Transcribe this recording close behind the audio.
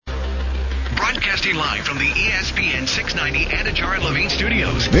Broadcasting live from the ESPN 690 Anajar Levine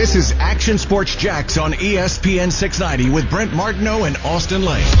studios. This is Action Sports Jax on ESPN 690 with Brent Martineau and Austin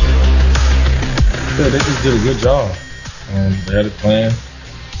Lane. Yeah, they just did a good job. They had a plan.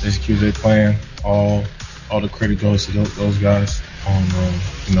 They executed their plan. All the credit goes to those guys on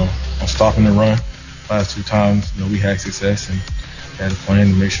stopping the run. Last two times, we had success and had a plan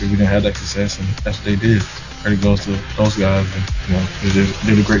to make sure we didn't have that success, and that's what they did. Credit goes to those guys, and they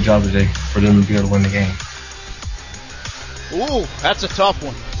did a great job today for them to be able to win the game. Ooh, that's a tough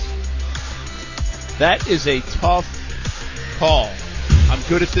one. That is a tough call. I'm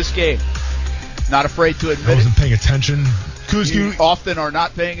good at this game. Not afraid to admit it. I wasn't paying attention. You often are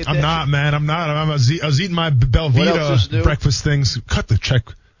not paying attention. I'm not, man. I'm not. I was eating my Belvita breakfast things. Cut the check.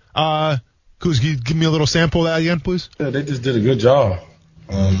 Kuz, can you give me a little sample of that again, please? Yeah, they just did a good job.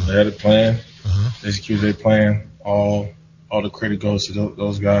 They had a plan. They executed their plan. All the credit goes to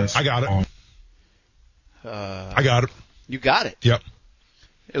those guys. I got it. I got it. You got it? Yep.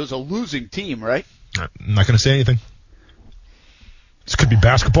 It was a losing team, right? I'm not going to say anything. This could be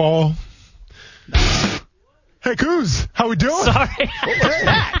basketball. No. Hey, Kuz, how we doing? Sorry.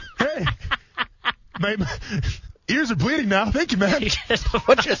 Hey. My ears are bleeding now. Thank you, man.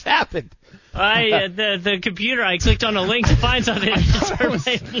 What just happened? The computer, I clicked on a link to find something. I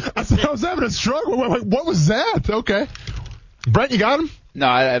was having a struggle. What was that? Okay. Brent, you got him? No,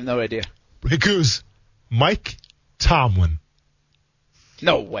 I have no idea. Hey, Kuz, Mike Tomlin.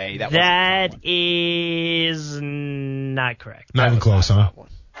 No way. That is not correct. Not even close, huh?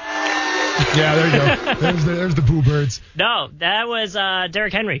 Yeah, there you go. There's the Boo Birds. No, that was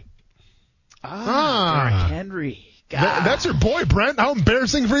Derrick Henry. Derrick Henry. That's your boy, Brent. How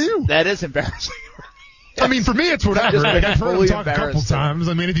embarrassing for you. That is embarrassing. I mean, for me, it's whatever. I've heard him talk a couple times.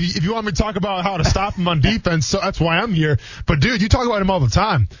 I mean, if you want me to talk about how to stop him on defense, so that's why I'm here. But, dude, you talk about him all the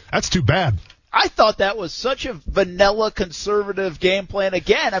time. That's too bad. I thought that was such a vanilla conservative game plan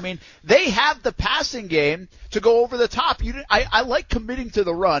again. I mean, they have the passing game to go over the top. I like committing to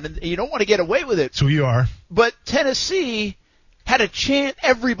the run, and you don't want to get away with it. So you are. But Tennessee had a chance.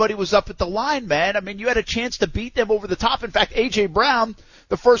 Everybody was up at the line, man. I mean, you had a chance to beat them over the top. In fact, A.J. Brown,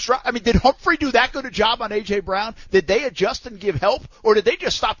 the first round. I mean, did Humphrey do that good a job on A.J. Brown? Did they adjust and give help, or did they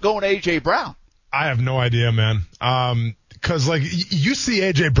just stop going to A.J. Brown? I have no idea, man. Because, you see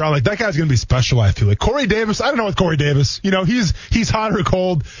A.J. Brown, that guy's going to be special, I feel like. Corey Davis, I don't know with Corey Davis. He's hot or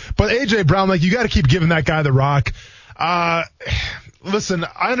cold. But A.J. Brown, you got to keep giving that guy the rock. Listen,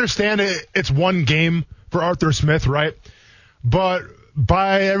 I understand it's one game for Arthur Smith, right? But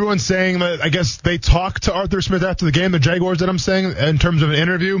by everyone saying that, I guess they talked to Arthur Smith after the game, the Jaguars, that I'm saying, in terms of an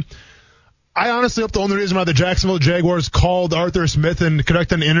interview. I honestly hope the only reason why the Jacksonville Jaguars called Arthur Smith and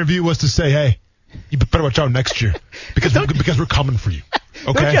conducted an interview was to say, hey, you better watch out next year because we're coming for you.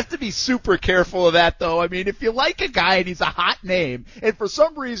 Okay? Don't you have to be super careful of that, though? I mean, if you like a guy and he's a hot name, and for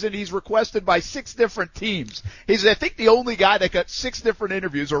some reason he's requested by 6 different teams, he's, I think, the only guy that got 6 different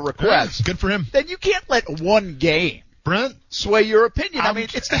interviews or requests. Yeah, good for him. Then you can't let one game Brent, sway your opinion. I mean,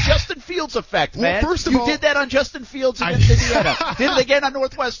 it's the Justin Fields effect, man. First of you all, did that on Justin Fields against Indiana. Did it again on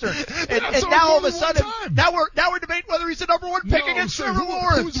Northwestern. And now all of a sudden, now we're debating whether he's the number 1 pick against Trevor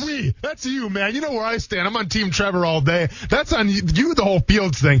Lawrence. Who's we? That's you, man. You know where I stand. I'm on Team Trevor all day. That's on you, the whole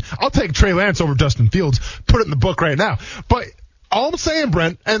Fields thing. I'll take Trey Lance over Justin Fields. Put it in the book right now. But all I'm saying,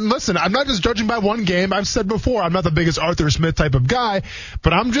 Brent, and listen, I'm not just judging by one game. I've said before, I'm not the biggest Arthur Smith type of guy,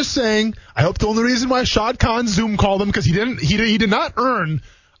 but I'm just saying, I hope the only reason why Shad Khan Zoom called him, because he did not earn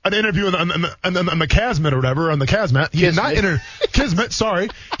an interview on the Casmet or whatever, on the Casmet. He did not Kismet, sorry.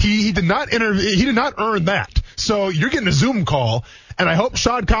 He did not earn that. So you're getting a Zoom call, and I hope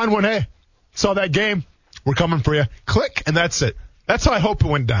Shad Khan went, hey, saw that game. We're coming for you. Click, and that's it. That's how I hope it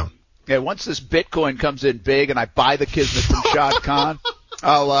went down. Yeah, once this Bitcoin comes in big and I buy the Kismet from Shad Khan,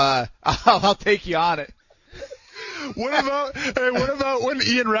 I'll take you on it. What about when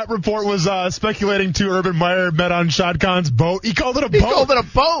Ian Rappaport was speculating to Urban Meyer met on Shad Khan's boat? He called it a boat. He called it a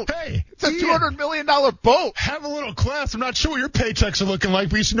boat. Hey, it's a $200 million boat. Have a little class. I'm not sure what your paychecks are looking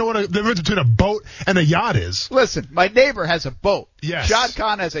like, but you should know what the difference between a boat and a yacht is. Listen, my neighbor has a boat. Yes. Shad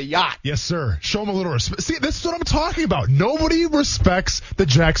Khan has a yacht. Yes, sir. Show him a little respect. See, this is what I'm talking about. Nobody respects the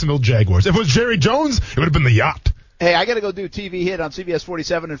Jacksonville Jaguars. If it was Jerry Jones, it would have been the yacht. Hey, I got to go do TV Hit on CBS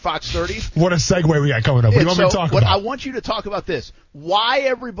 47 and Fox 30. What a segue we got coming up. What do you want me to talk about? I want you to talk about this. Why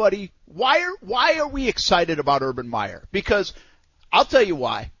are we excited about Urban Meyer? Because I'll tell you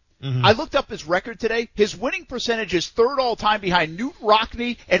why. I looked up his record today. His winning percentage is third all-time behind Newt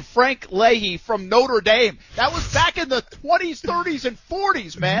Rockne and Frank Leahy from Notre Dame. That was back in the 20s, 30s, and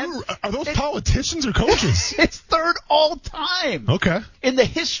 40s, man. Are those politicians or coaches? It's third all-time. Okay. In the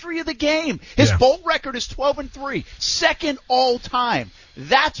history of the game. His bowl record is 12-3. Second all-time.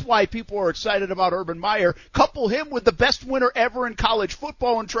 That's why people are excited about Urban Meyer. Couple him with the best winner ever in college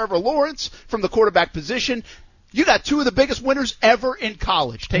football in Trevor Lawrence from the quarterback position. You got two of the biggest winners ever in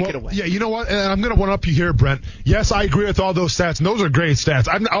college. Take it away. Yeah, you know what? And I'm going to one-up you here, Brent. Yes, I agree with all those stats, and those are great stats.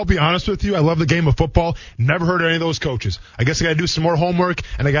 I'll be honest with you. I love the game of football. Never heard of any of those coaches. I guess I got to do some more homework,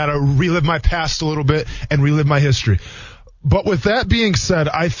 and I got to relive my past a little bit and relive my history. But with that being said,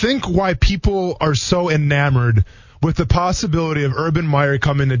 I think why people are so enamored with the possibility of Urban Meyer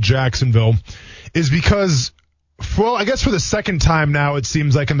coming to Jacksonville is because, well, I guess for the second time now, it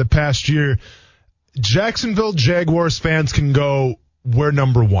seems like in the past year, Jacksonville Jaguars fans can go, we're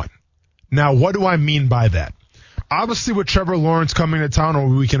number one. Now, what do I mean by that? Obviously, with Trevor Lawrence coming to town, or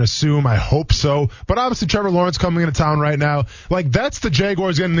we can assume, I hope so, but obviously Trevor Lawrence coming into town right now, like, that's the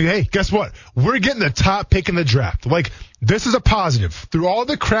Jaguars getting the, hey, guess what? We're getting the top pick in the draft. Like, this is a positive. Through all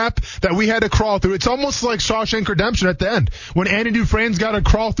the crap that we had to crawl through, it's almost like Shawshank Redemption at the end. When Andy Dufresne's got to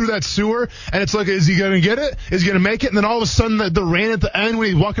crawl through that sewer, and it's like, is he going to get it? Is he going to make it? And then all of a sudden, the rain at the end, when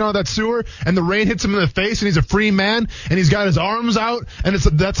he's walking out of that sewer, and the rain hits him in the face, and he's a free man, and he's got his arms out, and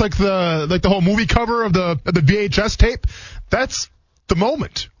that's like the whole movie cover of the VHS tape. That's the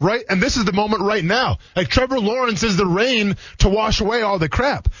moment, right? And this is the moment right now. Like, Trevor Lawrence is the rain to wash away all the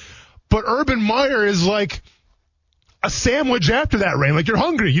crap. But Urban Meyer is like a sandwich after that rain. Like, you're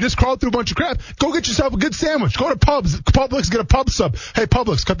hungry. You just crawled through a bunch of crap. Go get yourself a good sandwich. Go to Publix, get a pub sub. Hey,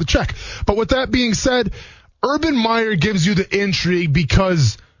 Publix, cut the check. But with that being said, Urban Meyer gives you the intrigue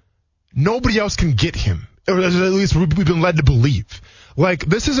because nobody else can get him. Or at least we've been led to believe. Like,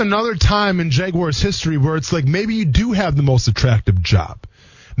 this is another time in Jaguars history where it's like, maybe you do have the most attractive job.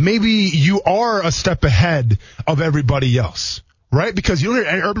 Maybe you are a step ahead of everybody else. Right? Because you don't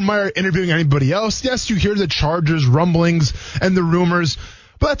hear Urban Meyer interviewing anybody else. Yes, you hear the Chargers rumblings and the rumors,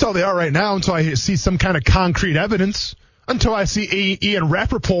 but that's all they are right now until I see some kind of concrete evidence. Until I see Ian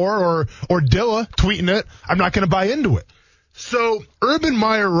Rappaport or Dilla tweeting it, I'm not going to buy into it. So Urban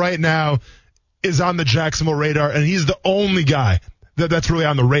Meyer right now is on the Jacksonville radar, and he's the only guy that's really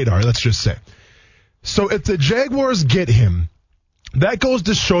on the radar, let's just say. So if the Jaguars get him, that goes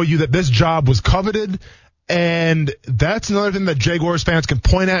to show you that this job was coveted. And that's another thing that Jaguars fans can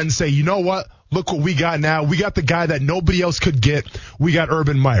point at and say, you know what? Look what we got now. We got the guy that nobody else could get. We got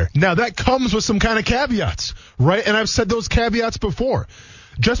Urban Meyer. Now, that comes with some kind of caveats, right? And I've said those caveats before.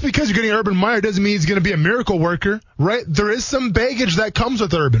 Just because you're getting Urban Meyer doesn't mean he's going to be a miracle worker, right? There is some baggage that comes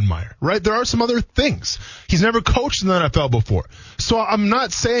with Urban Meyer, right? There are some other things. He's never coached in the NFL before. So I'm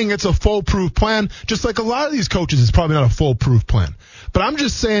not saying it's a foolproof plan, just like a lot of these coaches, it's probably not a foolproof plan. But I'm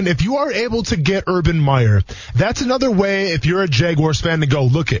just saying, if you are able to get Urban Meyer, that's another way, if you're a Jaguars fan, to go,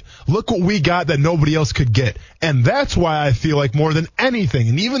 look what we got that nobody else could get. And that's why I feel like more than anything,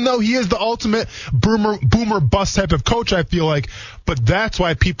 and even though he is the ultimate boomer bust type of coach, I feel like, but that's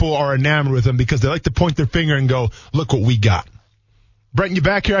why people are enamored with him, because they like to point their finger and go, look what we got. Brent, you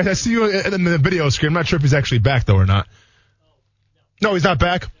back here? I see you in the video screen. I'm not sure if he's actually back, though, or not. No, he's not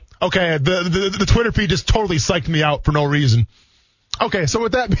back? Okay, the Twitter feed just totally psyched me out for no reason. Okay, so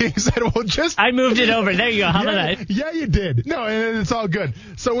with that being said, I moved it over. There you go. How about that? Yeah, you did. No, it's all good.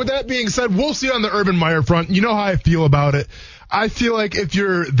 So with that being said, we'll see on the Urban Meyer front. You know how I feel about it. I feel like if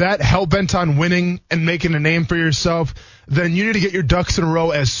you're that hell-bent on winning and making a name for yourself, then you need to get your ducks in a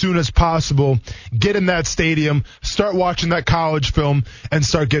row as soon as possible. Get in that stadium, start watching that college film, and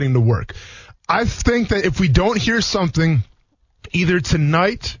start getting to work. I think that if we don't hear something either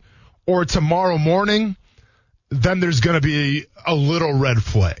tonight or tomorrow morning, then there's going to be a little red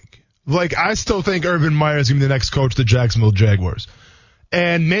flag. Like, I still think Urban Meyer is going to be the next coach of the Jacksonville Jaguars.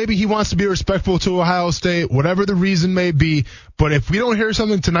 And maybe he wants to be respectful to Ohio State, whatever the reason may be. But if we don't hear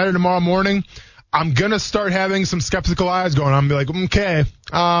something tonight or tomorrow morning, I'm going to start having some skeptical eyes going on. Be like, okay,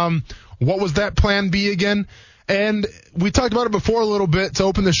 what was that plan B again? And we talked about it before a little bit to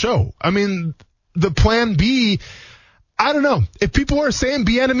open the show. I mean, the plan B, I don't know. If people are saying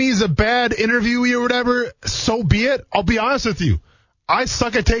Bieniemy is a bad interviewee or whatever, so be it. I'll be honest with you. I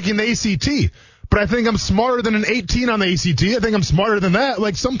suck at taking the ACT, but I think I'm smarter than an 18 on the ACT. I think I'm smarter than that.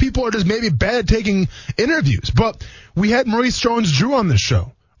 Like, some people are just maybe bad at taking interviews. But we had Maurice Jones-Drew on this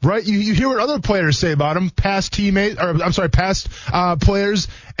show, right? You hear what other players say about him, past players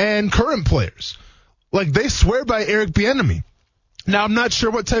and current players. Like, they swear by Eric Bieniemy. Now, I'm not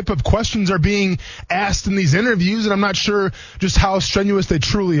sure what type of questions are being asked in these interviews, and I'm not sure just how strenuous they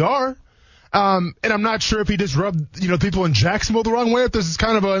truly are. And I'm not sure if he just rubbed, people in Jacksonville the wrong way, if this is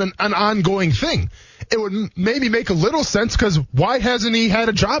kind of an ongoing thing. It would maybe make a little sense, because why hasn't he had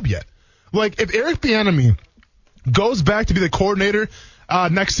a job yet? Like, if Eric Bieniemy goes back to be the coordinator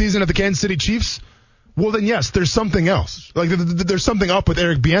next season at the Kansas City Chiefs, well, then yes, there's something else. Like, there's something up with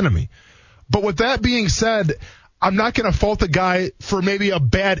Eric Bieniemy. But with that being said, I'm not going to fault the guy for maybe a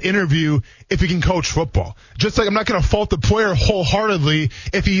bad interview if he can coach football. Just like I'm not going to fault the player wholeheartedly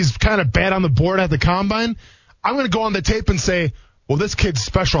if he's kind of bad on the board at the combine. I'm going to go on the tape and say, well, this kid's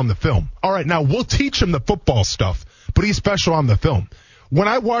special on the film. All right, now we'll teach him the football stuff, but he's special on the film. When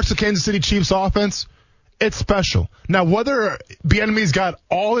I watch the Kansas City Chiefs offense, it's special. Now, whether Bieniemy's got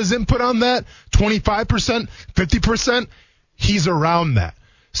all his input on that, 25%, 50%, he's around that.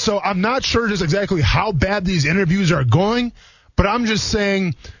 So I'm not sure just exactly how bad these interviews are going, but I'm just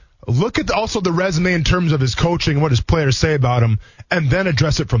saying look at also the resume in terms of his coaching and what his players say about him, and then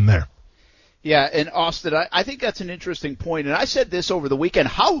address it from there. Yeah, and Austin, I think that's an interesting point. And I said this over the weekend.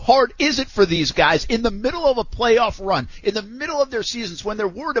 How hard is it for these guys in the middle of a playoff run, in the middle of their seasons, when they're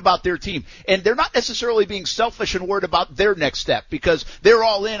worried about their team? And they're not necessarily being selfish and worried about their next step, because they're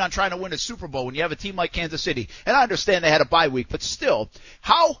all in on trying to win a Super Bowl when you have a team like Kansas City. And I understand they had a bye week, but still,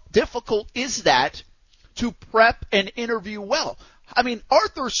 how difficult is that to prep and interview well? I mean,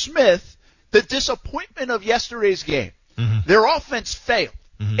 Arthur Smith, the disappointment of yesterday's game, their offense failed.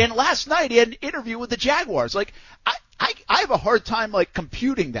 And last night he had an interview with the Jaguars. Like, I have a hard time,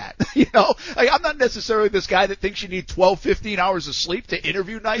 computing that, I'm not necessarily this guy that thinks you need 12, 15 hours of sleep to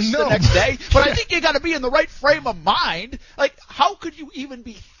interview the next day, but I think you got to be in the right frame of mind. Like, how could you even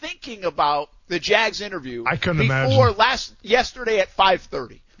be thinking about the Jags interview before yesterday at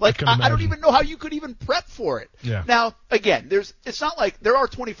 5:30? Like, I don't even know how you could even prep for it. Yeah. Now, again, it's not like there are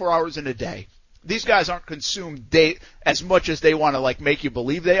 24 hours in a day. These guys aren't consumed as much as they want to make you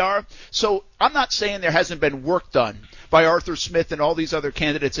believe they are. So I'm not saying there hasn't been work done by Arthur Smith and all these other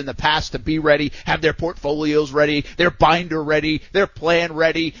candidates in the past to be ready, have their portfolios ready, their binder ready, their plan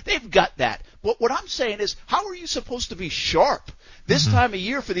ready. They've got that. But what I'm saying is, how are you supposed to be sharp this time of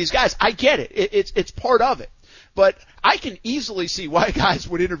year for these guys? I get it. It's part of it. But I can easily see why guys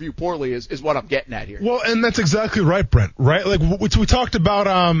would interview poorly is what I'm getting at here. Well, and that's exactly right, Brent, right? Like, we talked about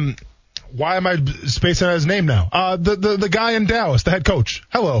why am I spacing out his name now? The guy in Dallas, the head coach.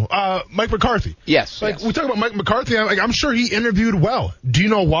 Hello, Mike McCarthy. Yes. We talk about Mike McCarthy. I'm sure he interviewed well. Do you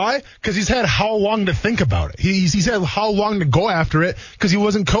know why? Because he's had how long to think about it. He's had how long to go after it because he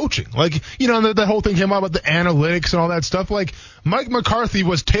wasn't coaching. The whole thing came out about the analytics and all that stuff. Like, Mike McCarthy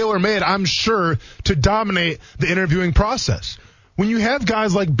was tailor-made, I'm sure, to dominate the interviewing process. When you have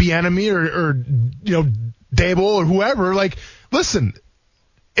guys like Bieniemy or Dable or whoever, listen,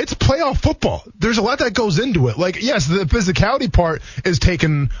 it's playoff football. There's a lot that goes into it. Yes, the physicality part is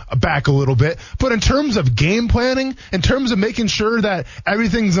taken back a little bit, but in terms of game planning, in terms of making sure that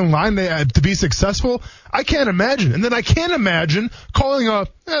everything's in line to be successful, I can't imagine. And then I can't imagine calling a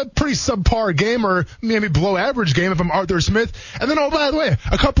pretty subpar game or maybe below average game if I'm Arthur Smith. And then, oh, by the way,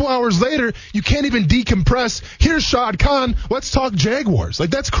 a couple hours later, you can't even decompress. Here's Shad Khan. Let's talk Jaguars.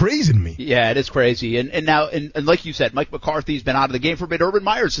 That's crazy to me. Yeah, it is crazy. And now, like you said, Mike McCarthy's been out of the game for a bit. Urban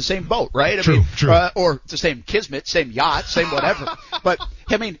Meyer's the same boat, right? True. Or it's the same Kismet, same yacht, same whatever. But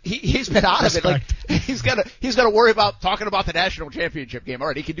he's been out of it. He's got to worry about talking about the national championship game. All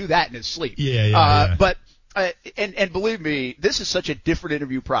right, he can do that in his sleep. Yeah. But and believe me, this is such a different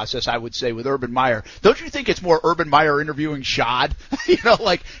interview process, I would say, with Urban Meyer. Don't you think it's more Urban Meyer interviewing Shad? Hey,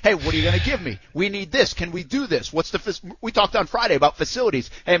 what are you going to give me? We need this. Can we do this? We talked on Friday about facilities.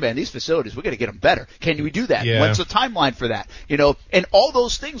 Hey, man, these facilities, we got to get them better. Can we do that? Yeah. When's the timeline for that? And all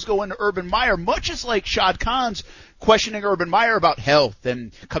those things go into Urban Meyer, much as like Shad Khan's questioning Urban Meyer about health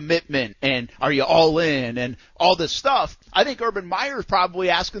and commitment and are you all in and all this stuff. I think Urban Meyer is probably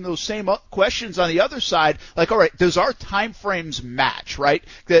asking those same questions on the other side. All right, does our time frames match, right?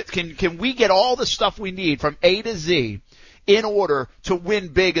 Can we get all the stuff we need from A to Z in order to win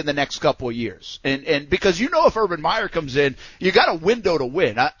big in the next couple of years? And because if Urban Meyer comes in, you got a window to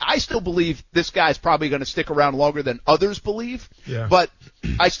win. I still believe this guy's probably going to stick around longer than others believe. Yeah. But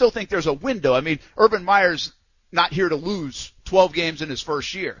I still think there's a window. Urban Meyer's not here to lose 12 games in his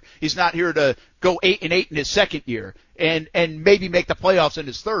first year. He's not here to go 8-8 in his second year and maybe make the playoffs in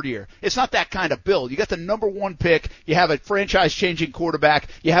his third year. It's not that kind of build. You got the number one pick. You have a franchise-changing quarterback.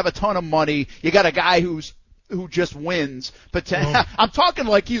 You have a ton of money. You got a guy who just wins. But I'm talking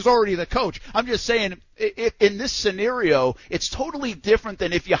like he's already the coach. I'm just saying, in this scenario, it's totally different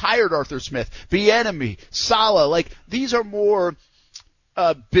than if you hired Arthur Smith, Bieniemy, Saleh. These are more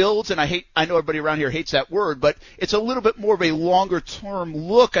builds, and I know everybody around here hates that word, but it's a little bit more of a longer term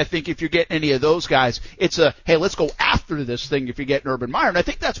look, I think, if you're getting any of those guys. It's hey, let's go after this thing if you're getting Urban Meyer, and I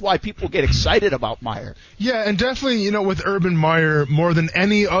think that's why people get excited about Meyer. Yeah, and definitely, with Urban Meyer, more than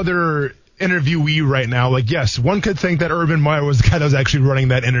any other interviewee right now, like, yes, one could think that Urban Meyer was the guy that was actually running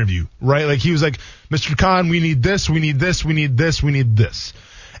that interview, right? Like, he was like, Mr. Khan, we need this, we need this, we need this, we need this.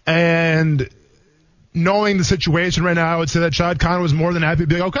 And knowing the situation right now, I would say that Shad Khan was more than happy to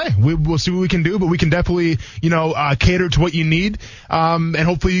be like, okay, we'll see what we can do, but we can definitely, cater to what you need, and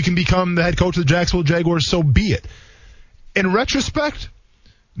hopefully you can become the head coach of the Jacksonville Jaguars, so be it. In retrospect,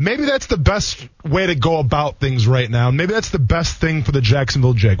 maybe that's the best way to go about things right now. Maybe that's the best thing for the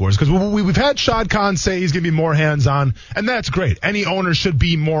Jacksonville Jaguars, because we've had Shad Khan say he's going to be more hands-on, and that's great. Any owner should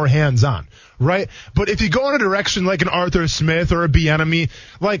be more hands-on, right? But if you go in a direction like an Arthur Smith or a Bieniemy,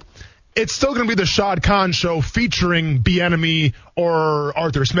 like, it's still going to be the Shad Khan show featuring Bieniemy or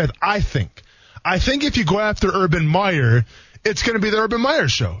Arthur Smith, I think. I think if you go after Urban Meyer, it's going to be the Urban Meyer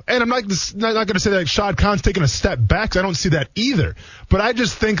show. And I'm not going to say that Shad Khan's taking a step back, 'cause I don't see that either. But I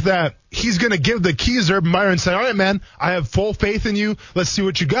just think that he's going to give the keys to Urban Meyer and say, all right, man, I have full faith in you. Let's see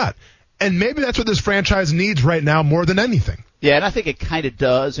what you got. And maybe that's what this franchise needs right now more than anything. Yeah, and I think it kind of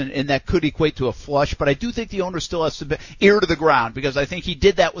does, and that could equate to a flush, but I do think the owner still has to be ear to the ground, because I think he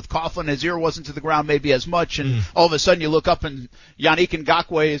did that with Coughlin. His ear wasn't to the ground maybe as much, and all of a sudden you look up and Yannick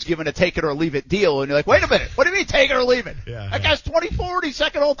Ngakoue is given a take it or leave it deal, and you're like, wait a minute, what do you mean take it or leave it? Yeah, that guy's 24,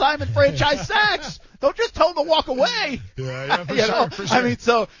 second all-time in franchise sacks. Don't just tell him to walk away. Yeah, for sure. I mean,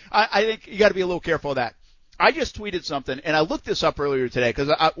 so I think you got to be a little careful of that. I just tweeted something, and I looked this up earlier today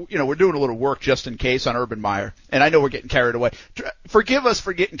because we're doing a little work just in case on Urban Meyer, and I know we're getting carried away. Forgive us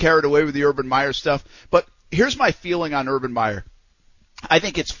for getting carried away with the Urban Meyer stuff, but here's my feeling on Urban Meyer. I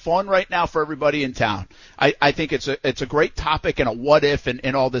think it's fun right now for everybody in town. I think it's a great topic and a what if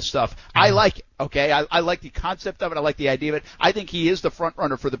and all this stuff. I like it. Okay, I like the concept of it. I like the idea of it. I think he is the front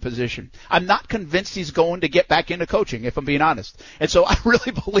runner for the position. I'm not convinced he's going to get back into coaching, if I'm being honest. And so I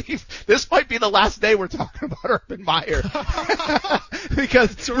really believe this might be the last day we're talking about Urban Meyer.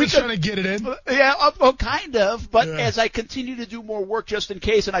 Because so we're trying to get it in. Yeah, well, kind of. But as I continue to do more work just in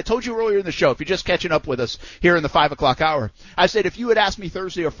case, and I told you earlier in the show, if you're just catching up with us here in the 5 o'clock hour, I said if you had asked me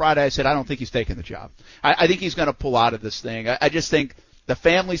Thursday or Friday, I said I don't think he's taking the job. I think he's going to pull out of this thing. I just think the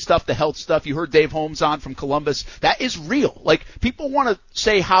family stuff, the health stuff, you heard Dave Holmes on from Columbus, that is real. Like, people want to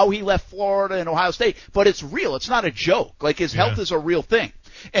say how he left Florida and Ohio State, but it's real. It's not a joke. Like, his health is a real thing.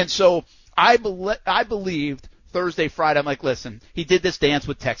 And so I believed Thursday, Friday, I'm like, listen, he did this dance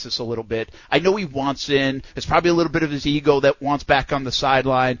with Texas a little bit. I know he wants in. There's probably a little bit of his ego that wants back on the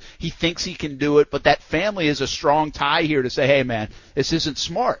sideline. He thinks he can do it, but that family is a strong tie here to say, hey, man, this isn't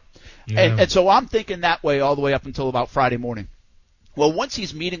smart. Yeah. And so I'm thinking that way all the way up until about Friday morning. Well, once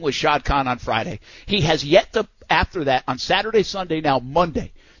he's meeting with Shad Khan on Friday, he has yet to, after that, on Saturday, Sunday, now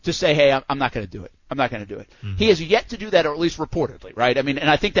Monday, to say, hey, I'm not going to do it. I'm not going to do it. Mm-hmm. He has yet to do that, or at least reportedly, right? I mean, and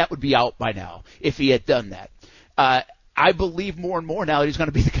I think that would be out by now if he had done that. I believe more and more now that he's going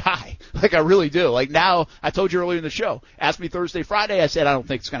to be the guy. Like, I really do. Like, now, I told you earlier in the show, asked me Thursday, Friday, I said, I don't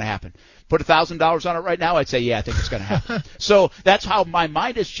think it's going to happen. Put $1,000 on it right now, I'd say, yeah, I think it's going to happen. So that's how my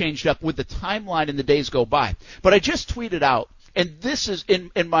mind has changed up with the timeline and the days go by. But I just tweeted out, and this is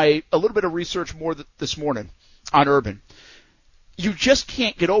in my a little bit of research more this morning on Urban. You just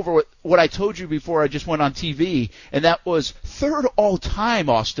can't get over what I told you before I just went on TV, and that was third all-time,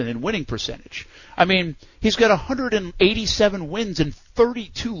 Austin, in winning percentage. I mean, he's got 187 wins and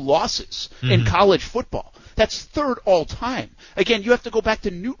 32 losses in college football. That's third all-time. Again, you have to go back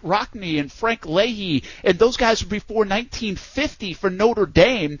to Newt Rockne and Frank Leahy, and those guys were before 1950 for Notre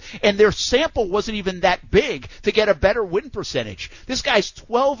Dame, and their sample wasn't even that big to get a better win percentage. This guy's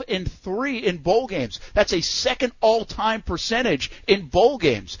 12-3 in bowl games. That's a second all-time percentage in bowl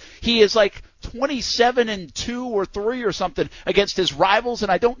games. He is like 27-2 or 3 or something against his rivals,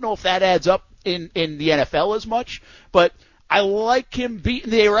 and I don't know if that adds up in the NFL as much, but I like him beating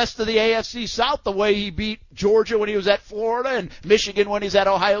the rest of the AFC South the way he beat Georgia when he was at Florida and Michigan when he's at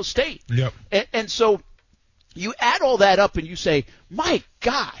Ohio State. Yep. And so you add all that up and you say, my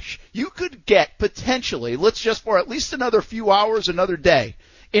gosh, you could get potentially, let's just for at least another few hours, another day,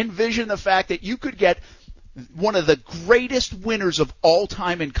 envision the fact that you could get one of the greatest winners of all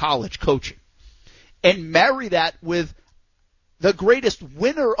time in college coaching and marry that with the greatest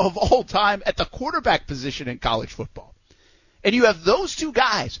winner of all time at the quarterback position in college football. And you have those two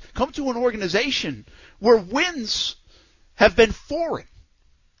guys come to an organization where wins have been foreign.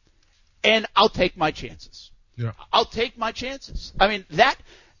 And I'll take my chances. Yeah. I'll take my chances. I mean,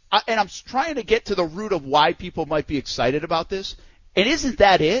 and I'm trying to get to the root of why people might be excited about this. And isn't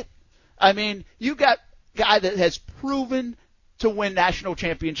that it? I mean, you got a guy that has proven to win national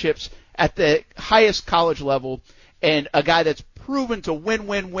championships at the highest college level, and a guy that's proven to win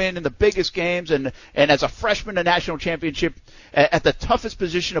in the biggest games, and as a freshman a national championship at the toughest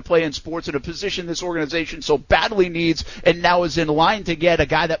position to play in sports, at a position this organization so badly needs, and now is in line to get a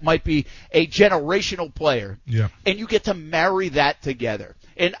guy that might be a generational player. Yeah. And you get to marry that together.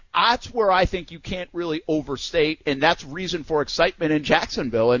 And that's where I think you can't really overstate, and that's reason for excitement in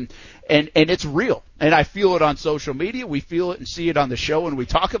Jacksonville, and it's real. And I feel it on social media. We feel it and see it on the show, and we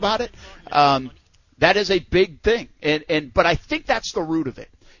talk about it. That is a big thing. But I think that's the root of it.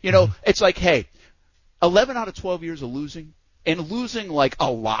 You know, it's like, hey, 11 out of 12 years of losing, and losing like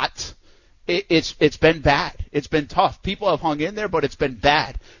a lot. It's been bad. It's been tough. People have hung in there, but it's been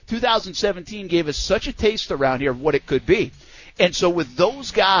bad. 2017 gave us such a taste around here of what it could be. And so with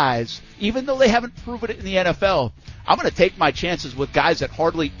those guys, even though they haven't proven it in the NFL, I'm going to take my chances with guys that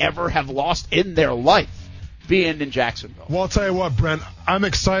hardly ever have lost in their life being in Jacksonville. Well, I'll tell you what, Brent, I'm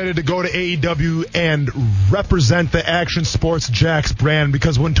excited to go to AEW and represent the Action Sports Jax brand,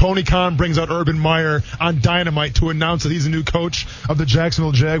 because when Tony Khan brings out Urban Meyer on Dynamite to announce that he's a new coach of the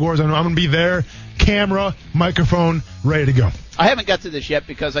Jacksonville Jaguars, I'm going to be there, camera, microphone, ready to go. I haven't got to this yet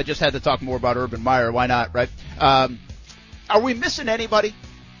because I just had to talk more about Urban Meyer. Why not, right? Are we missing anybody?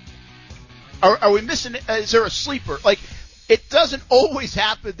 Are we missing? Is there a sleeper? Like, it doesn't always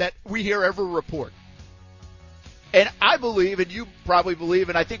happen that we hear every report. And I believe, and you probably believe,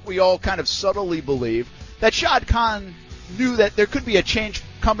 and I think we all kind of subtly believe, that Shad Khan knew that there could be a change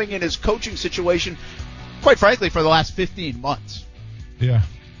coming in his coaching situation, quite frankly, for the last 15 months. Yeah.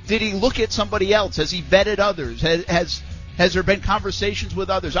 Did he look at somebody else? Has he vetted others? Has there been conversations with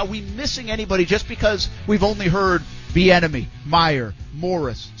others? Are we missing anybody just because we've only heard Bieniemy, Meyer,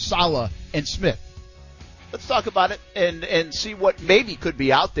 Morris, Saleh, and Smith? Let's talk about it and see what maybe could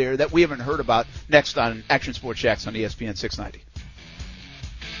be out there that we haven't heard about next on Action Sports Jax on ESPN 690.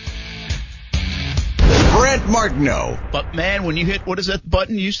 Brent Martineau. But, man, when you hit, what is that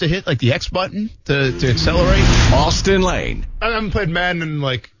button you used to hit, like the X button to accelerate? Austin Lane. I haven't played Madden in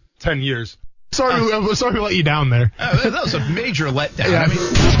like 10 years. Sorry to let you down there. That was a major letdown. Yeah. I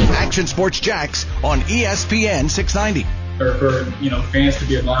mean, Action Sports Jax on ESPN 690. Or for fans to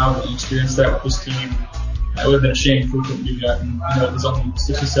be allowed to experience that with this team, it would have been a shame if we couldn't do that. And I know it was only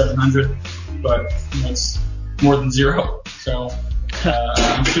 6,700, but it's more than zero. So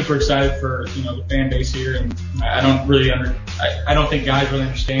I'm super excited for the fan base here, and I don't think guys really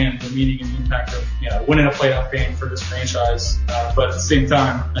understand the meaning and the impact of winning a playoff game for this franchise. But at the same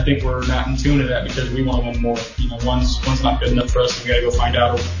time, I think we're not in tune to that because we want to win more. One's not good enough for us, and we got to go find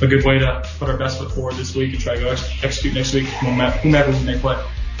out a good way to put our best foot forward this week and try to go execute next week, whomever we may play.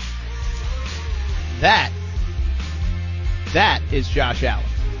 That is Josh Allen.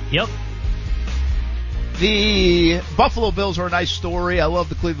 Yep. The Buffalo Bills are a nice story. I love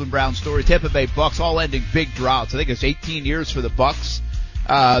the Cleveland Browns story. Tampa Bay Bucks all ending big droughts. I think it's 18 years for the Bucks.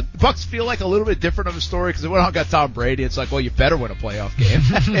 The Bucks feel like a little bit different of a story because they went out and got Tom Brady. It's like, well, you better win a playoff game.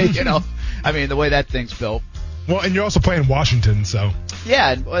 I mean, the way that thing's built. Well, and you're also playing Washington, so.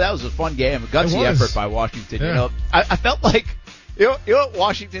 Yeah, and that was a fun game, a gutsy effort by Washington. Yeah. I felt like, you know what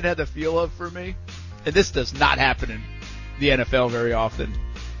Washington had the feel of for me? And this does not happen in the NFL very often.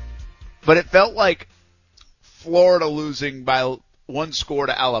 But it felt like Florida losing by 1 score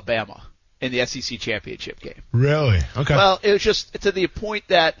to Alabama in the SEC championship game. Really? Okay. Well, it was just to the point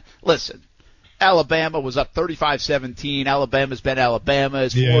that, listen, Alabama was up 35-17. Alabama's been Alabama.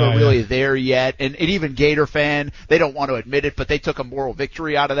 Is Florida really there yet? And even Gator fan, they don't want to admit it, but they took a moral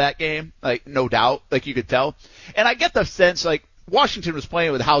victory out of that game, like no doubt, like you could tell. And I get the sense like Washington was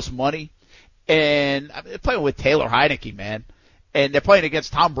playing with house money, and they're playing with Taylor Heineke, man. And they're playing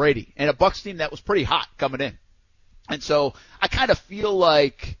against Tom Brady and a Bucs team that was pretty hot coming in. And so I kind of feel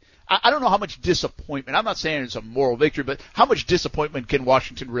like, I don't know how much disappointment, I'm not saying it's a moral victory, but how much disappointment can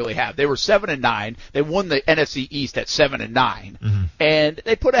Washington really have? They were 7-9. They won the NFC East at 7-9. And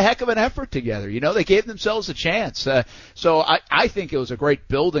they put a heck of an effort together. They gave themselves a chance. So I think it was a great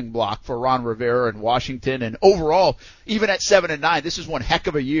building block for Ron Rivera and Washington. And overall, even at 7-9, this is one heck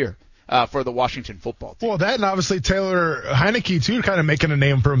of a year for the Washington football team. Well, that and obviously Taylor Heineke, too, kind of making a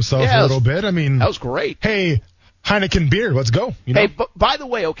name for himself a little bit. I mean, that was great. Hey, Heineken beer, let's go. Hey, by the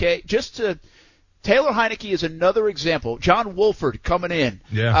way, okay, Taylor Heineke is another example. John Wolford coming in.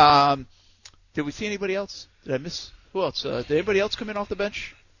 Yeah. Did we see anybody else? Did I miss? Who else? Did anybody else come in off the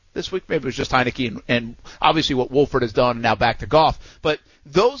bench this week? Maybe it was just Heineke and obviously what Wolford has done, and now back to Goff. But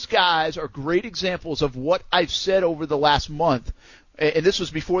those guys are great examples of what I've said over the last month, and this was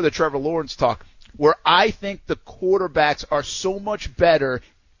before the Trevor Lawrence talk. where I think the quarterbacks are so much better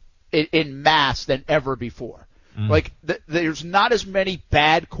in mass than ever before. Like, there's not as many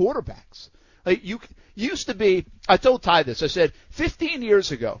bad quarterbacks. Like, you used to be, I told Ty this, I said, 15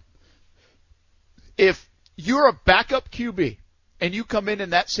 years ago, if you're a backup QB and you come in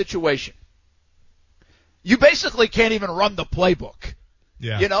that situation, you basically can't even run the playbook.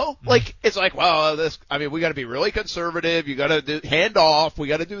 Yeah. You know, like, it's like, well, we got to be really conservative. You got to do hand off. We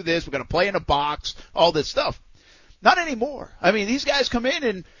got to do this. We got to play in a box, all this stuff. Not anymore. I mean, these guys come in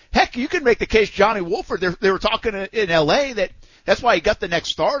and heck, you can make the case Johnny Wolford, they were talking in LA that's why he got the next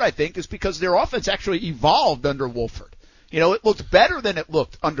start, I think, is because their offense actually evolved under Wolford. You know, it looked better than it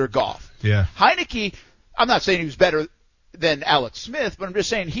looked under Goff. Yeah. Heineke, I'm not saying he was better than Alex Smith, but I'm just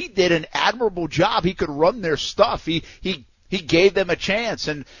saying he did an admirable job. He could run their stuff. He gave them a chance,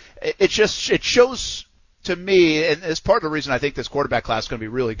 and it shows to me, and it's part of the reason I think this quarterback class is going to be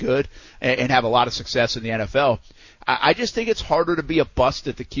really good and have a lot of success in the NFL. I just think it's harder to be a bust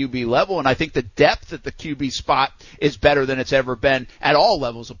at the QB level, and I think the depth at the QB spot is better than it's ever been at all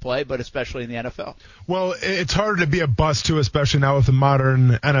levels of play, but especially in the NFL. Well, it's harder to be a bust, too, especially now with the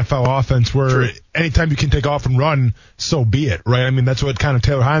modern NFL offense where anytime you can take off and run, so be it, right? I mean, that's what kind of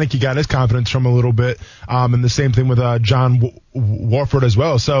Taylor Heineke got his confidence from a little bit, and the same thing with John Wolford as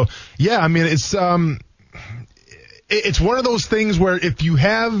well. So, yeah, I mean, it's one of those things where if you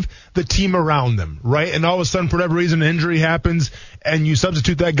have the team around them, right, and all of a sudden for whatever reason an injury happens and you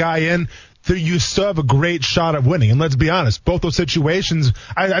substitute that guy in, you still have a great shot at winning. And let's be honest, both those situations,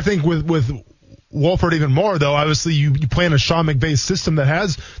 I think with Wolford even more, though, obviously you play in a Sean McVay system that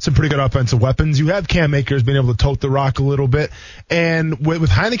has some pretty good offensive weapons. You have Cam Akers being able to tote the rock a little bit. And with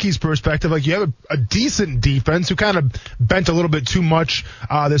Heineke's perspective, like you have a decent defense who kind of bent a little bit too much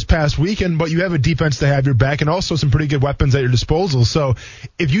this past weekend, but you have a defense to have your back and also some pretty good weapons at your disposal. So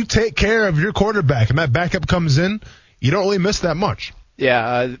if you take care of your quarterback and that backup comes in, you don't really miss that much.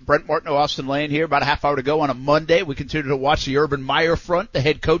 Yeah, Brent Martineau, Austin Lane here, about a half hour to go on a Monday. We continue to watch the Urban Meyer front, the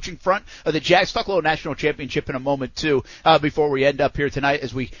head coaching front of the Jags. Talk a little national championship in a moment, too, before we end up here tonight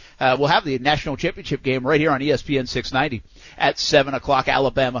as we'll have the national championship game right here on ESPN 690 at 7 o'clock,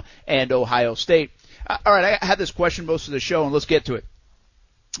 Alabama and Ohio State. All right, I had this question most of the show, and let's get to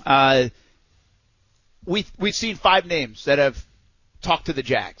it. We've seen 5 names that have talked to the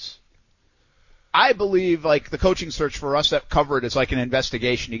Jags. I believe, like, the coaching search for us that cover it is like an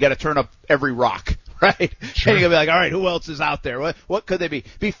investigation. You got to turn up every rock, right? Sure. And you're going to be like, all right, who else is out there? What could they be?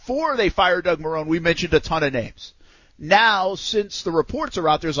 Before they fired Doug Marrone, we mentioned a ton of names. Now, since the reports are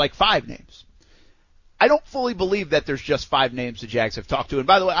out, there's like 5 names. I don't fully believe that there's just 5 names the Jags have talked to. And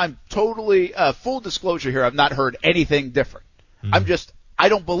by the way, I'm totally, full disclosure here, I've not heard anything different. I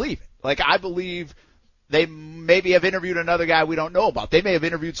don't believe it. Like, I believe they maybe have interviewed another guy we don't know about. They may have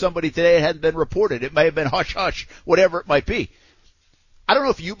interviewed somebody today that hadn't been reported. It may have been hush-hush, whatever it might be. I don't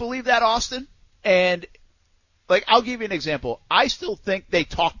know if you believe that, Austin. And, like, I'll give you an example. I still think they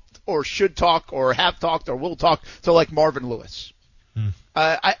talked or should talk or have talked or will talk to, like, Marvin Lewis.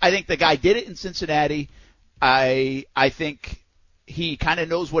 I think the guy did it in Cincinnati. I think he kind of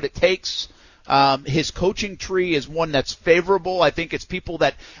knows what it takes. His coaching tree is one that's favorable. I think it's people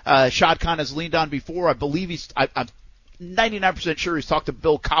that Shad Khan has leaned on before. I believe I'm 99% sure he's talked to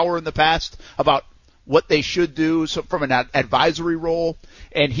Bill Cowher in the past about what they should do from an advisory role,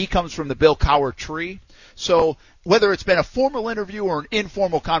 and he comes from the Bill Cowher tree. So whether it's been a formal interview or an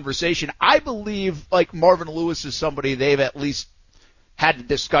informal conversation, I believe, like, Marvin Lewis is somebody they've at least had a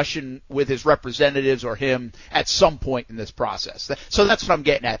discussion with his representatives or him at some point in this process. So that's what I'm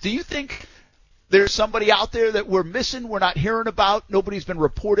getting at. Do you think there's somebody out there that we're missing, we're not hearing about, nobody's been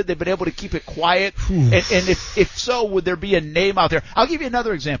reported, they've been able to keep it quiet? And if so, would there be a name out there? I'll give you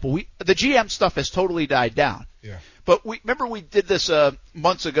another example. The GM stuff has totally died down. Yeah. But remember we did this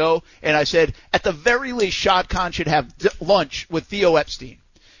months ago, and I said, at the very least, Shad Khan should have lunch with Theo Epstein.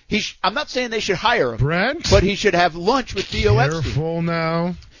 I'm not saying they should hire him, Brent, but he should have lunch with Theo Epstein. Careful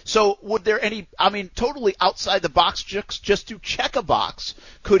now. So would there totally outside the box, just to check a box,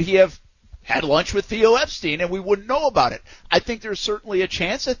 could he have had lunch with Theo Epstein and we wouldn't know about it? I think there's certainly a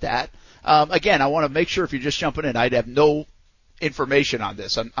chance at that. Again, I want to make sure if you're just jumping in, I'd have no information on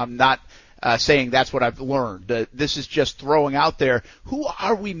this. I'm not saying that's what I've learned. This is just throwing out there, who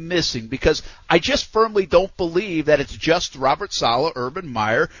are we missing? Because I just firmly don't believe that it's just Robert Saleh, Urban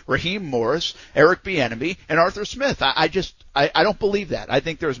Meyer, Raheem Morris, Eric Bieniemy, and Arthur Smith. I don't believe that. I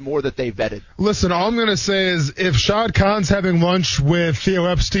think there's more that they vetted. Listen, all I'm going to say is if Shad Khan's having lunch with Theo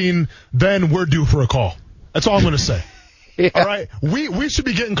Epstein, then we're due for a call. That's all I'm going to say. Yeah. All right? We should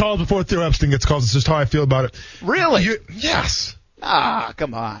be getting calls before Theo Epstein gets calls. It's just how I feel about it. Really? Yes.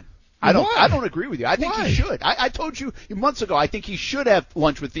 Come on. I don't. Why? I don't agree with you. I think Why? he should. I told you months ago. I think he should have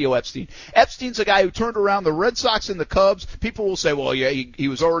lunch with Theo Epstein. Epstein's a guy who turned around the Red Sox and the Cubs. People will say, "Well, yeah, he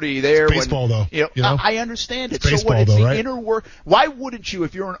was already there." It's baseball, though. You know? I understand it. So baseball, what? It's though, the right? inner work. Why wouldn't you,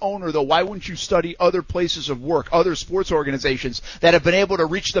 if you're an owner, though? Why wouldn't you study other places of work, other sports organizations that have been able to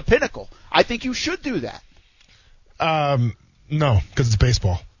reach the pinnacle? I think you should do that. No, because it's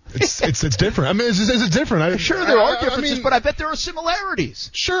baseball. It's different. I mean, it's different. Sure, there are differences, but I bet there are similarities.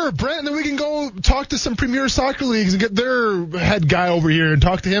 Sure, Brent, and then we can go talk to some premier soccer leagues and get their head guy over here and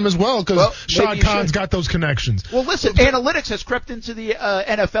talk to him as well, because Sean Kahn's got those connections. Well, listen, analytics has crept into the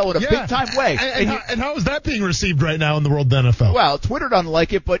NFL in a big-time way. And how is that being received right now in the world of the NFL? Well, Twitter doesn't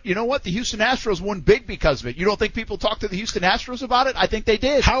like it, but you know what? The Houston Astros won big because of it. You don't think people talk to the Houston Astros about it? I think they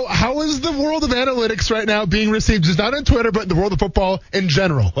did. How is the world of analytics right now being received, just not on Twitter, but in the world of football in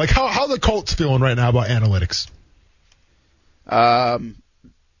general? Like, how the Colts feeling right now about analytics?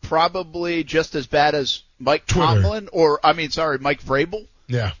 Probably just as bad as Mike Twitter. Tomlin, Mike Vrabel.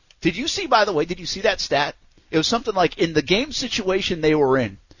 Yeah. Did you see that stat? It was something like in the game situation they were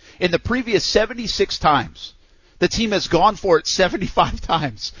in the previous 76 times, the team has gone for it 75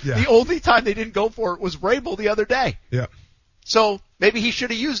 times. Yeah. The only time they didn't go for it was Vrabel the other day. Yeah. So maybe he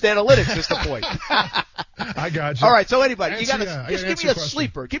should have used analytics is the point. I got you. All right, so anybody, Answer, you yeah, got to just give me a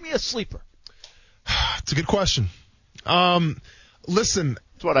sleeper. Give me a sleeper. It's a good question. Listen.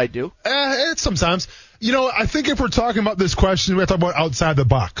 That's what I do. It's sometimes. You know, I think if we're talking about this question, we have to talk about outside the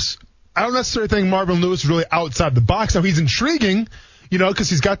box. I don't necessarily think Marvin Lewis is really outside the box. Now, he's intriguing, you know,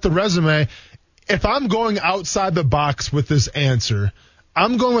 because he's got the resume. If I'm going outside the box with this answer,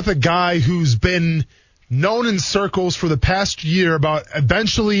 I'm going with a guy who's been known in circles for the past year about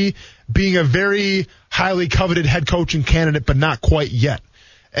eventually being a very highly coveted head coaching candidate, but not quite yet.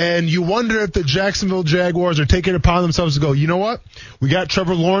 And you wonder if the Jacksonville Jaguars are taking it upon themselves to go, you know what? We got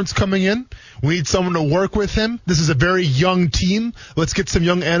Trevor Lawrence coming in. We need someone to work with him. This is a very young team. Let's get some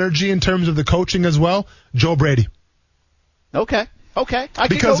young energy in terms of the coaching as well. Joe Brady. Okay.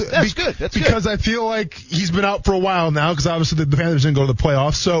 That's good. Because I feel like he's been out for a while now, because obviously the Panthers didn't go to the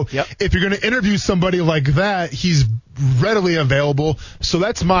playoffs. So if you're going to interview somebody like that, he's readily available. So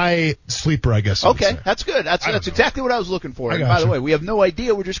that's my sleeper, I guess. Okay, that's good. That's exactly what I was looking for. And by the way, we have no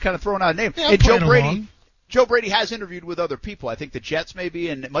idea. We're just kind of throwing out a name. Yeah, and Joe Brady has interviewed with other people. I think the Jets maybe,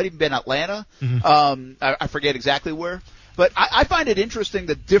 and it might even been Atlanta. Mm-hmm. I forget exactly where. But I find it interesting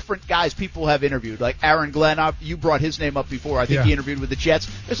that different guys people have interviewed. Like Aaron Glenn, you brought his name up before. I think he interviewed with the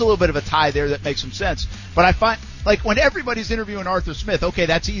Jets. There's a little bit of a tie there that makes some sense. But I find, like, when everybody's interviewing Arthur Smith, okay,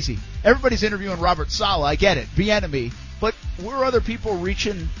 that's easy. Everybody's interviewing Robert Saleh. I get it. Bieniemy. But where are other people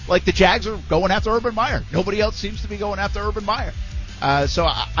reaching? Like the Jags are going after Urban Meyer. Nobody else seems to be going after Urban Meyer. So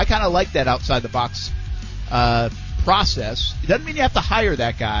I kind of like that outside the box process. It doesn't mean you have to hire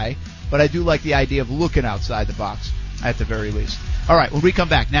that guy, but I do like the idea of looking outside the box at the very least. All right, when we come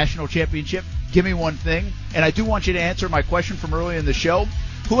back, national championship, give me one thing. And I do want you to answer my question from earlier in the show.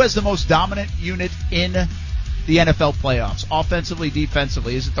 Who has the most dominant unit in the NFL playoffs, offensively,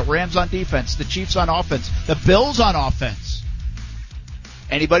 defensively? Is it the Rams on defense, the Chiefs on offense, the Bills on offense?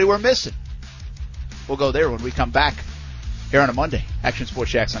 Anybody we're missing? We'll go there when we come back here on a Monday. Action Sports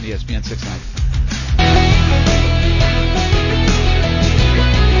Jacks on ESPN 690.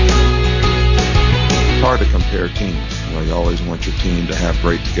 It's hard to compare teams. You know, you always want your team to have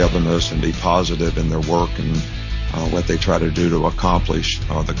great togetherness and be positive in their work and what they try to do to accomplish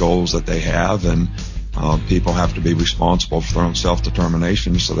the goals that they have. And people have to be responsible for their own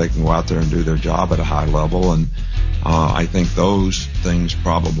self-determination so they can go out there and do their job at a high level. And I think those things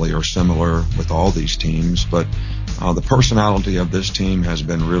probably are similar with all these teams. But the personality of this team has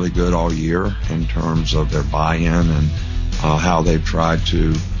been really good all year in terms of their buy-in and how they've tried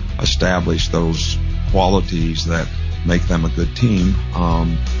to establish those qualities that make them a good team.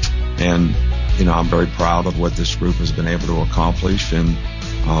 And, you know, I'm very proud of what this group has been able to accomplish and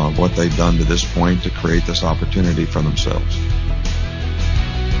what they've done to this point to create this opportunity for themselves.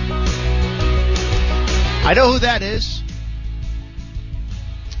 I know who that is.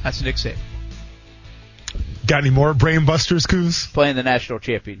 That's Nick Saban. Got any more brain busters, Coos? Playing the national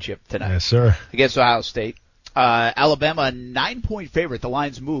championship tonight. Yes, sir. Against Ohio State. Alabama, a 9-point favorite. The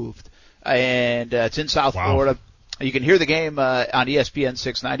line's moved. And it's in South Florida. You can hear the game on ESPN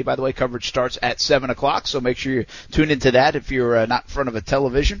 690, by the way. Coverage starts at 7 o'clock, so make sure you tune into that if you're not in front of a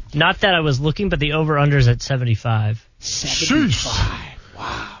television. Not that I was looking, but the over-under's at 75. 75.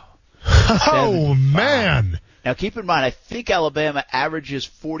 Wow. Oh, 75. man. Now, keep in mind, I think Alabama averages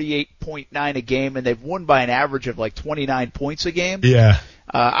 48.9 a game, and they've won by an average of like 29 points a game. Yeah.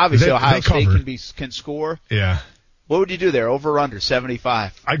 Obviously, Ohio State cover. can score. Yeah. What would you do there? Over or under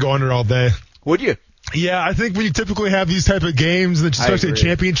 75? I go under all day. Would you? Yeah, I think when you typically have these type of games, especially a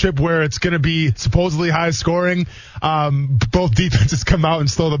championship where it's going to be supposedly high scoring, both defenses come out and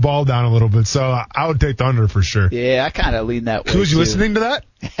slow the ball down a little bit. So I would take the under for sure. Yeah, I kind of lean that way. Kuz, you listening to that?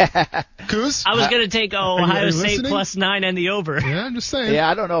 Kuz? I was going to take Ohio State listening? +9 and the over. Yeah, I'm just saying. Yeah,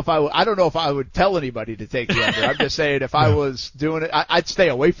 I don't know if I would tell anybody to take the under. I'm just saying if I was doing it, I'd stay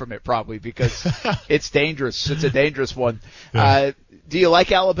away from it probably because it's dangerous. It's a dangerous one. Yeah. Do you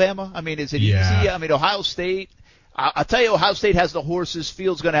like Alabama? I mean, is it easy? I mean, Ohio State. I'll tell you, Ohio State has the horses.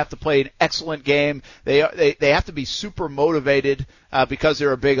 Fields going to have to play an excellent game. They have to be super motivated because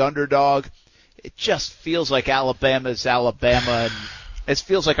they're a big underdog. It just feels like Alabama's Alabama, and it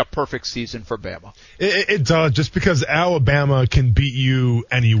feels like a perfect season for Bama. It does, just because Alabama can beat you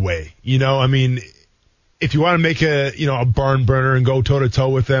anyway. You know, I mean, if you want to make a barn burner and go toe to toe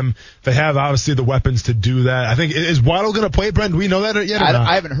with them, they have obviously the weapons to do that. I think, is Waddle going to play, Brent? Do we know that yet?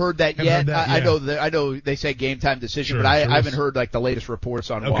 I haven't heard that yet. I know they say game time decision, Sure, but I haven't heard like the latest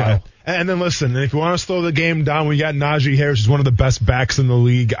reports on Okay. Waddle. And then listen, if you want to slow the game down, we got Najee Harris, who's one of the best backs in the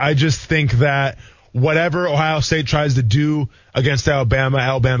league. I just think that whatever Ohio State tries to do against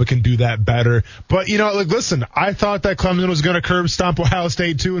Alabama can do that better. But, listen, I thought that Clemson was going to curb stomp Ohio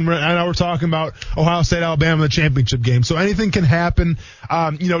State too, and now we're talking about Ohio State, Alabama, the championship game. So anything can happen.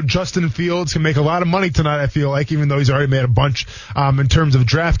 Justin Fields can make a lot of money tonight, I feel like, even though he's already made a bunch in terms of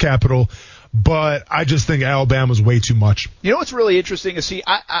draft capital. But I just think Alabama's way too much. You know what's really interesting is,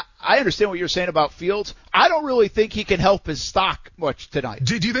 I understand what you're saying about Fields. I don't really think he can help his stock much tonight.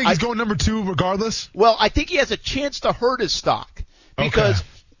 Do you think he's going number 2 regardless? Well, I think he has a chance to hurt his stock because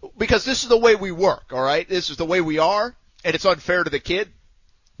this is the way we work, all right? This is the way we are, and it's unfair to the kid.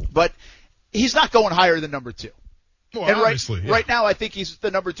 But he's not going higher than number 2. Well, and obviously, right now, I think he's the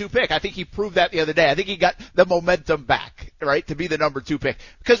number 2 pick. I think he proved that the other day. I think he got the momentum back, right, to be the number 2 pick.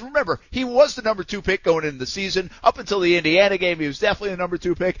 Because remember, he was the number 2 pick going into the season. Up until the Indiana game, he was definitely the number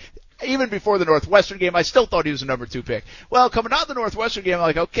 2 pick. Even before the Northwestern game, I still thought he was the number 2 pick. Well, coming out of the Northwestern game, I'm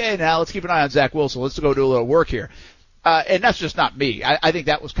like, okay, now let's keep an eye on Zach Wilson. Let's go do a little work here. And that's just not me. I think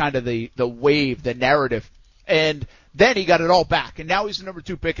that was kind of the wave, the narrative. And then he got it all back, and now he's the number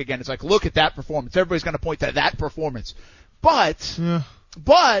 2 pick again. It's like, look at that performance. Everybody's going to point to that performance. But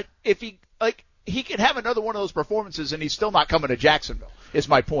if he can have another one of those performances and he's still not coming to Jacksonville, is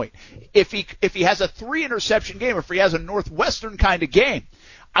my point. If he has a 3 interception game, if he has a Northwestern kind of game,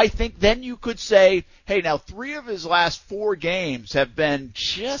 I think then you could say, hey, now 3 of his last 4 games have been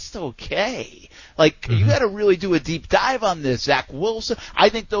just okay. You got to really do a deep dive on this, Zach Wilson. I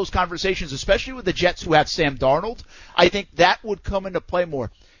think those conversations, especially with the Jets who have Sam Darnold, I think that would come into play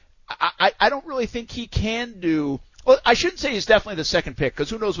more. I don't really think he can do. Well, I shouldn't say he's definitely the second pick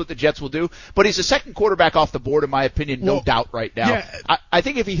because who knows what the Jets will do, but he's the second quarterback off the board, in my opinion, no doubt right now. Yeah. I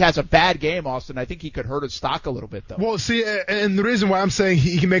think if he has a bad game, Austin, I think he could hurt his stock a little bit, though. Well, see, and the reason why I'm saying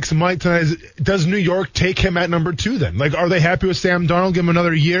he can make some money tonight is, does New York take him at number 2 then? Are they happy with Sam Darnold, give him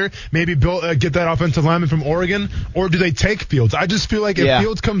another year, maybe get that offensive lineman from Oregon, or do they take Fields? I just feel like if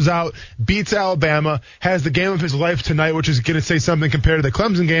Fields comes out, beats Alabama, has the game of his life tonight, which is going to say something compared to the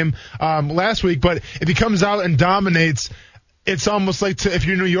Clemson game last week, but if he comes out and dominates, it's almost like if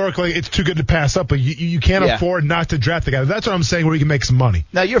you're New York, it's too good to pass up. But you can't afford not to draft the guy. That's what I'm saying, where you can make some money.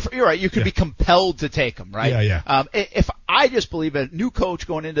 Now you're right. You could be compelled to take him, right? Yeah. If I just believe a new coach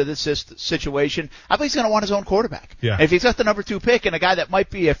going into this situation, I think he's going to want his own quarterback. Yeah. And if he's got the number 2 pick and a guy that might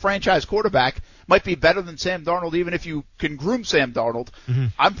be a franchise quarterback, might be better than Sam Darnold, even if you can groom Sam Darnold,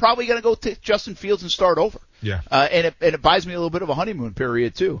 I'm probably going to go take Justin Fields and start over. Yeah. And it buys me a little bit of a honeymoon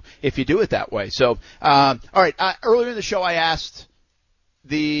period too, if you do it that way. So, all right. Earlier in the show, I asked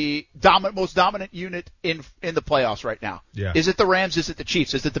the most dominant unit in the playoffs right now. Yeah. Is it the Rams? Is it the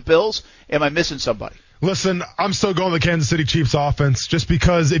Chiefs? Is it the Bills? Am I missing somebody? Listen, I'm still going the Kansas City Chiefs offense just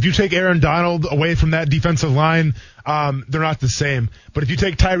because if you take Aaron Donald away from that defensive line, they're not the same. But if you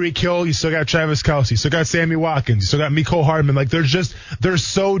take Tyreek Hill, you still got Travis Kelce, you still got Sammy Watkins, you still got Mecole Hardman. They're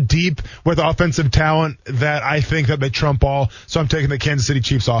so deep with offensive talent that I think that they trump all. So I'm taking the Kansas City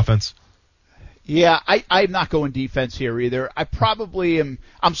Chiefs offense. Yeah, I'm not going defense here either. I probably am.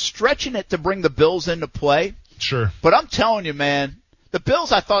 I'm stretching it to bring the Bills into play. Sure. But I'm telling you, man, the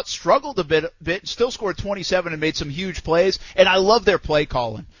Bills, I thought, struggled a bit, still scored 27 and made some huge plays, and I love their play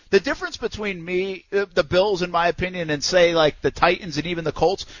calling. The difference between the Bills, in my opinion, and say like the Titans and even the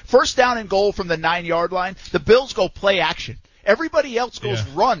Colts, first down and goal from the 9-yard line, the Bills go play action. Everybody else goes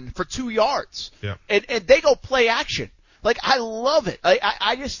run for 2 yards. Yeah. And they go play action. I love it.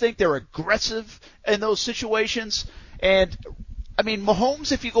 I just think they're aggressive in those situations. And I mean,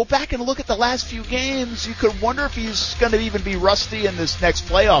 Mahomes, if you go back and look at the last few games, you could wonder if he's going to even be rusty in this next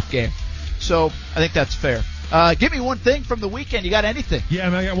playoff game. So I think that's fair. Give me one thing from the weekend. You got anything?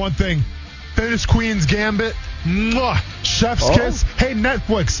 Yeah, man, I got one thing. Finish Queen's Gambit. Mwah! Chef's kiss. Hey,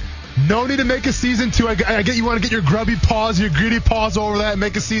 Netflix. No need to make a season 2. I get you want to get your grubby paws, your greedy paws over that and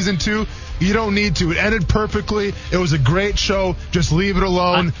make a season 2. You don't need to. It ended perfectly. It was a great show. Just leave it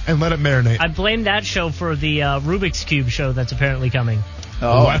alone and let it marinate. I blame that show for the Rubik's Cube show that's apparently coming.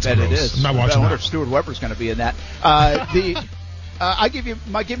 Oh, I bet it is. I'm not watching I wonder that. if Stuart Weber's going to be in that.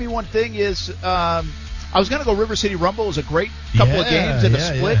 My give me one thing is I was going to go River City Rumble. It was a great couple of games in the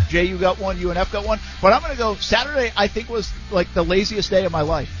split. Yeah. JU got one, UNF got one. But I'm going to go Saturday. I think was like the laziest day of my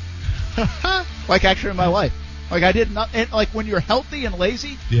life. Like actually in my life. Like I did not. And like when you're healthy and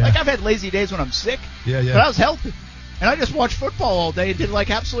lazy. Yeah. Like I've had lazy days when I'm sick. Yeah. But I was healthy. And I just watched football all day and did like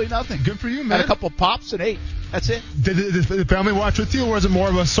absolutely nothing. Good for you, man. Had a couple pops and ate. That's it. Did the family watch with you, or was it more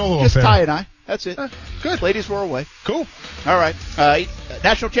of a solo Just affair? Ty and I. That's it. Good. Ladies were away. Cool. All right.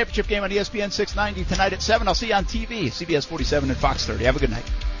 National Championship game on ESPN 690 tonight at 7. I'll see you on TV, CBS 47 and Fox 30. Have a good night.